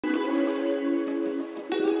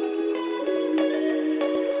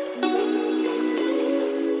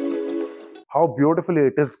how beautifully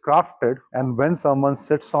it is crafted, and when someone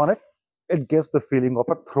sits on it, it gives the feeling of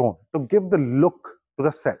a throne to give the look to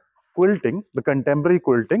the set. Quilting, the contemporary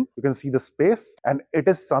quilting, you can see the space, and it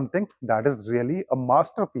is something that is really a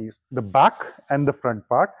masterpiece. The back and the front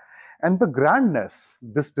part, and the grandness,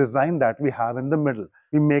 this design that we have in the middle,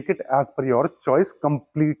 we make it as per your choice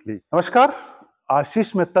completely. Namaskar,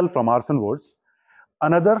 Ashish Mittal from Arson Woods.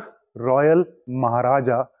 Another Royal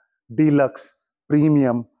Maharaja Deluxe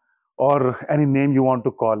Premium, or any name you want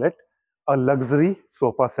to call it, a luxury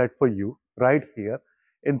sofa set for you right here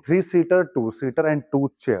in 3-seater, 2-seater, and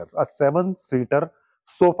 2 chairs. A 7-seater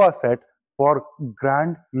sofa set for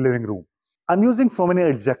grand living room. I'm using so many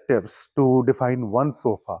adjectives to define one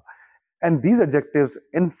sofa, and these adjectives,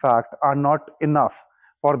 in fact, are not enough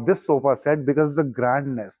for this sofa set because the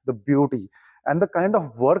grandness, the beauty, and the kind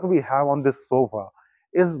of work we have on this sofa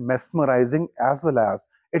is mesmerizing, as well as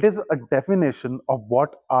it is a definition of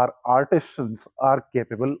what our artisans are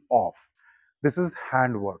capable of. This is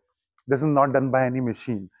handwork. This is not done by any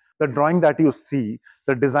machine. The drawing that you see,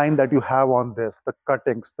 the design that you have on this, the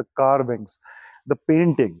cuttings, the carvings, the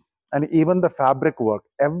painting, and even the fabric work,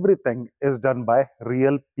 everything is done by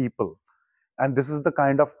real people. And this is the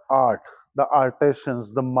kind of art, the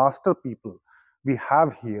artisans, the master people we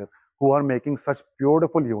have here who are making such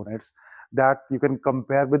beautiful units that you can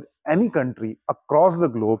compare with any country across the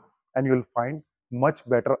globe, and you'll find much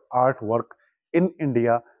better artwork in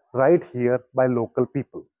India right here by local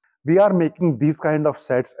people. We are making these kind of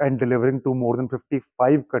sets and delivering to more than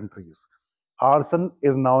 55 countries. Arson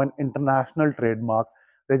is now an international trademark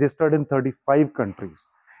registered in 35 countries.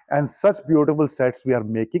 And such beautiful sets we are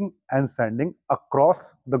making and sending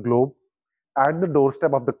across the globe at the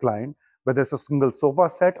doorstep of the client, whether it's a single sofa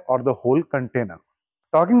set or the whole container.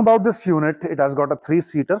 Talking about this unit, it has got a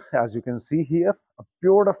 3-seater, as you can see here, a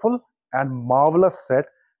beautiful and marvelous set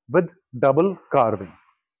with double carving.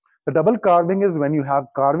 The double carving is when you have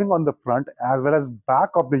carving on the front as well as back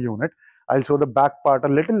of the unit. I'll show the back part a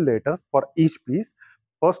little later for each piece.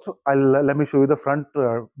 First, let me show you the front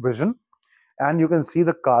vision, and you can see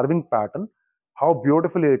the carving pattern, how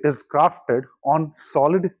beautifully it is crafted on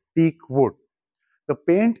solid teak wood. The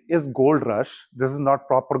paint is gold rush. This is not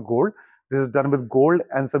proper gold. This is done with gold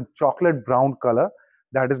and some chocolate brown color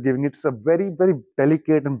that is giving it a very, very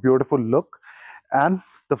delicate and beautiful look. And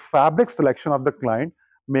the fabric selection of the client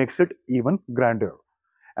makes it even grander.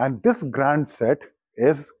 And this grand set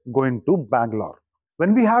is going to Bangalore.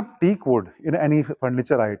 When we have teak wood in any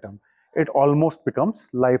furniture item, it almost becomes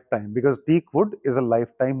lifetime because teak wood is a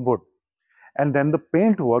lifetime wood. And then the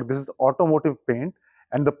paint work, this is automotive paint,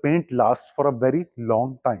 and the paint lasts for a very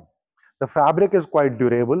long time. The fabric is quite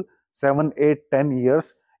durable, 7, 8, 10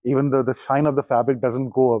 years, even though the shine of the fabric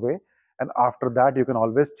doesn't go away. And after that, you can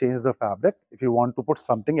always change the fabric if you want to put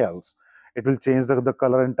something else. It will change the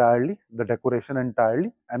color entirely, the decoration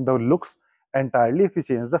entirely, and the looks entirely if you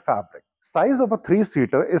change the fabric. Size of a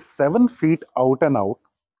 3-seater is 7 feet out and out.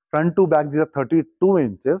 Front to back, these are 32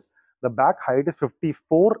 inches. The back height is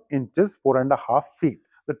 54 inches, 4.5 feet.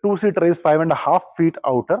 The 2-seater is 5.5 feet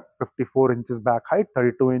outer, 54 inches back height,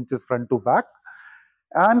 32 inches front to back.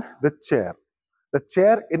 And the chair. The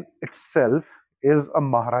chair in itself is a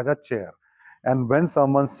Maharaja chair. And when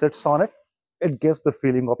someone sits on it, it gives the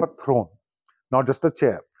feeling of a throne, not just a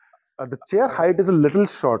chair. The chair height is a little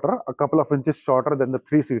shorter, a couple of inches shorter than the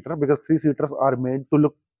 3-seater because 3-seaters are made to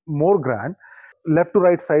look more grand. Left to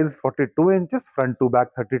right size is 42 inches, front to back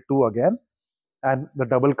 32 again. And the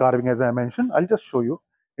double carving, as I mentioned, I'll just show you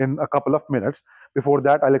in a couple of minutes. Before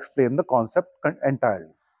that, I'll explain the concept entirely.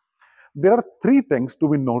 There are 3 things to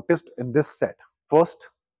be noticed in this set. First,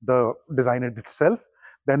 the design itself,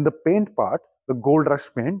 then the paint part, the gold rush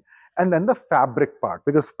paint, and then the fabric part,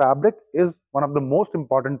 because fabric is one of the most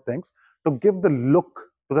important things to give the look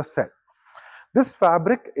to the set. This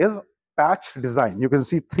fabric is patch design. You can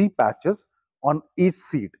see 3 patches on each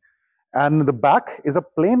seat, and the back is a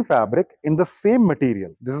plain fabric in the same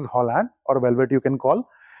material. This is Holland or velvet, you can call,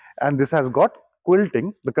 and this has got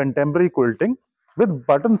quilting, the contemporary quilting with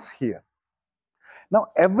buttons here. Now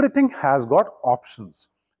everything has got options.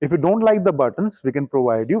 If you don't like the buttons, we can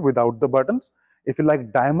provide you without the buttons. If you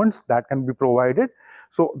like diamonds, that can be provided.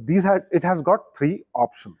 So it has got 3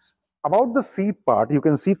 options. About the seat part, you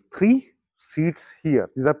can see 3 seats here.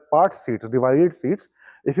 These are part seats, divided seats.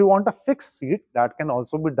 If you want a fixed seat, that can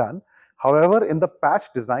also be done. However, in the patch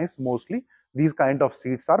designs, mostly these kind of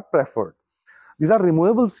seats are preferred. These are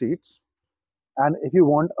removable seats, and if you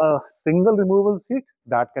want a single removable seat,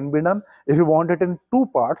 that can be done. If you want it in 2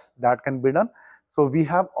 parts, that can be done. So we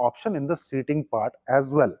have option in the seating part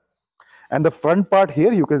as well. And the front part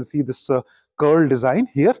here, you can see this curl design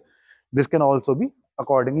here. This can also be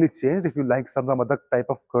accordingly changed. If you like some other type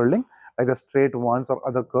of curling, like the straight ones or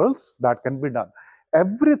other curls, that can be done.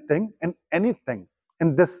 Everything and anything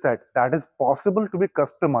in this set that is possible to be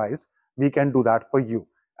customized, we can do that for you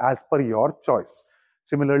as per your choice.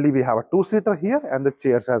 Similarly, we have a two-seater here and the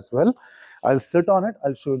chairs as well. I'll sit on it.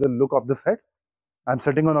 I'll show you the look of the set. I'm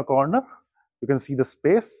sitting on a corner. You can see the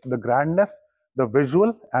space, the grandness, the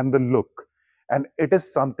visual, and the look. And it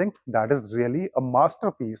is something that is really a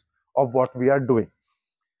masterpiece of what we are doing.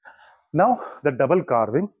 Now, the double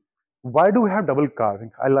carving. Why do we have double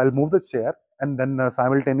carving? I'll move the chair and then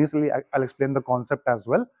simultaneously I'll explain the concept as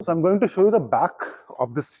well. So I'm going to show you the back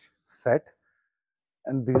of this set.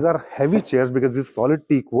 And these are heavy chairs because this is solid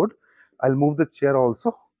teak wood. I'll move the chair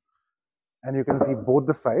also. And you can see both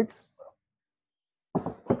the sides.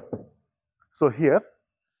 So here,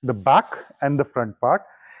 the back and the front part,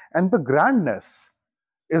 and the grandness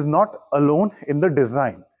is not alone in the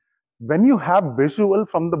design. When you have visual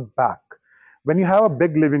from the back, when you have a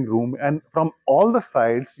big living room and from all the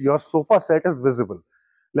sides, your sofa set is visible.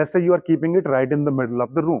 Let's say you are keeping it right in the middle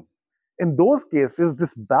of the room. In those cases,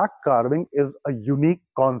 this back carving is a unique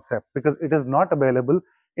concept because it is not available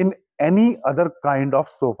in any other kind of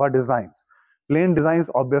sofa designs. Plain designs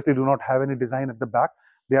obviously do not have any design at the back.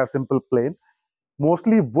 They are simple plain.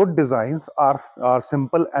 Mostly wood designs are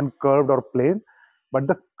simple and curved or plain, but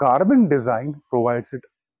the carving design provides it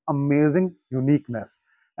amazing uniqueness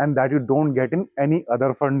and that you don't get in any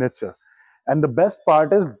other furniture. And the best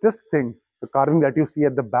part is this thing, the carving that you see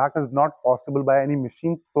at the back is not possible by any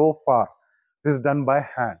machine so far. This is done by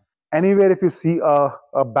hand. Anywhere if you see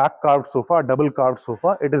a back carved sofa, a double carved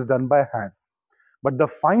sofa, it is done by hand. But the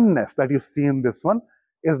fineness that you see in this one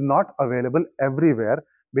is not available everywhere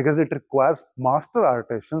because it requires master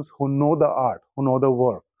artisans who know the art, who know the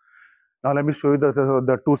work. Now let me show you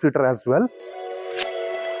the two-seater as well.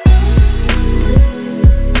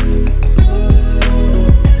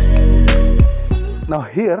 Now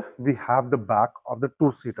here we have the back of the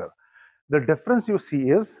two-seater. The difference you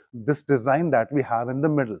see is this design that we have in the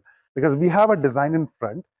middle, because we have a design in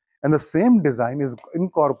front and the same design is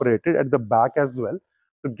incorporated at the back as well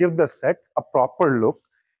to give the set a proper look,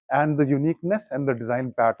 and the uniqueness and the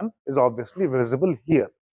design pattern is obviously visible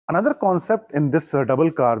here. Another concept in this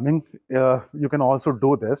double carving, you can also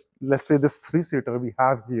do this. Let's say this three-seater we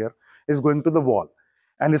have here is going to the wall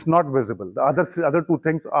and it's not visible. The other two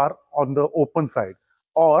things are on the open side,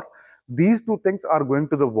 or these two things are going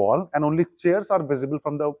to the wall and only chairs are visible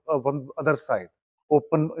from the one other side.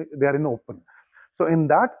 Open, they are in open. So in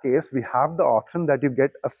that case, we have the option that you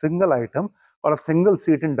get a single item or a single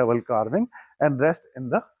seat in double carving and rest in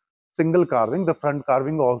the single carving, the front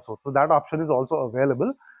carving also. So that option is also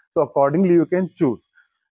available. So accordingly, you can choose.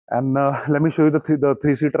 And let me show you the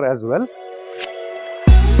three-seater as well.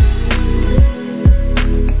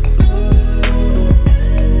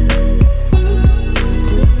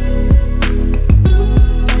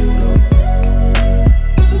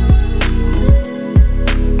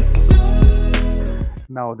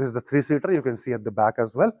 Now this is the three-seater you can see at the back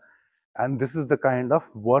as well. And this is the kind of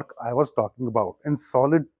work I was talking about in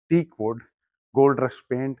solid teak wood, gold rush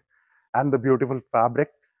paint, and the beautiful fabric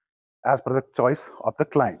as per the choice of the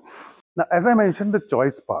client. Now, as I mentioned, the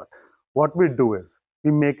choice part, what we do is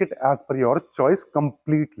we make it as per your choice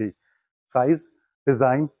completely. Size,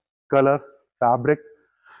 design, color, fabric,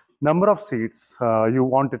 number of seats. You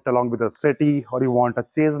want it along with a settee, or you want a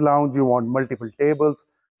chaise lounge, you want multiple tables,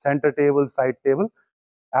 center table, side table.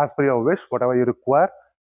 As per your wish, whatever you require,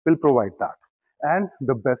 we'll provide that. And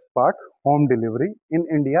the best part, home delivery in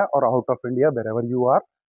India or out of India, wherever you are.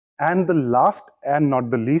 And the last and not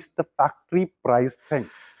the least, the factory price thing.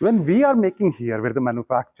 When we are making here, we're the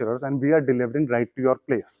manufacturers and we are delivering right to your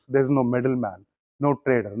place. There's no middleman, no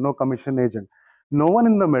trader, no commission agent, no one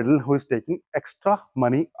in the middle who is taking extra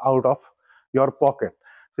money out of your pocket.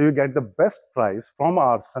 So you get the best price from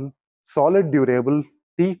Arson, solid, durable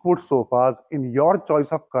teak wood sofas in your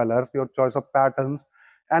choice of colors, your choice of patterns,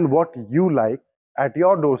 and what you like at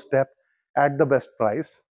your doorstep at the best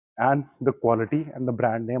price and the quality and the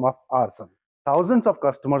brand name of Arson. Thousands of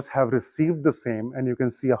customers have received the same, and you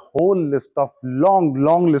can see a whole list of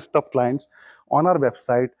long list of clients on our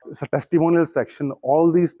website. It's a testimonial section.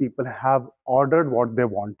 All these people have ordered what they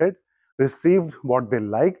wanted, received what they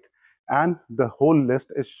liked, and the whole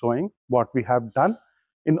list is showing what we have done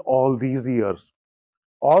in all these years.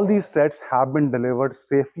 All these sets have been delivered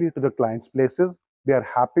safely to the clients' places. They are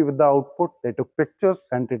happy with the output. They took pictures,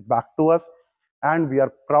 sent it back to us, and we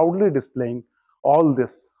are proudly displaying all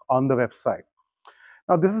this on the website.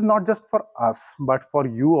 Now, this is not just for us, but for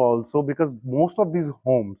you also, because most of these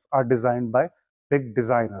homes are designed by big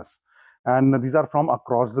designers. and these are from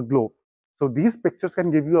across the globe. So these pictures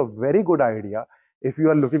can give you a very good idea if you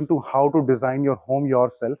are looking to how to design your home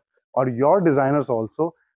yourself, or your designers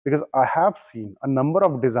also, because I have seen a number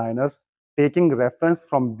of designers taking reference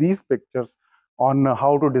from these pictures on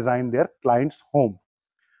how to design their client's home.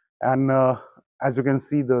 And as you can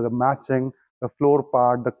see, the matching, the floor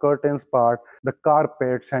part, the curtains part, the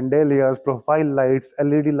carpet, chandeliers, profile lights,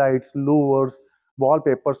 LED lights, louvers,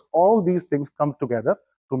 wallpapers, all these things come together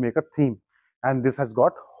to make a theme. And this has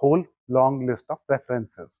got whole long list of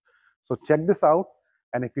references. So check this out.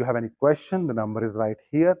 And if you have any question, the number is right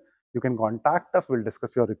here. You can contact us. We'll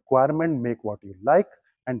discuss your requirement, make what you like,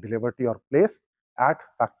 and deliver to your place at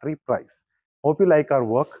factory price. Hope you like our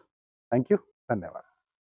work. Thank you. Dhanyavad.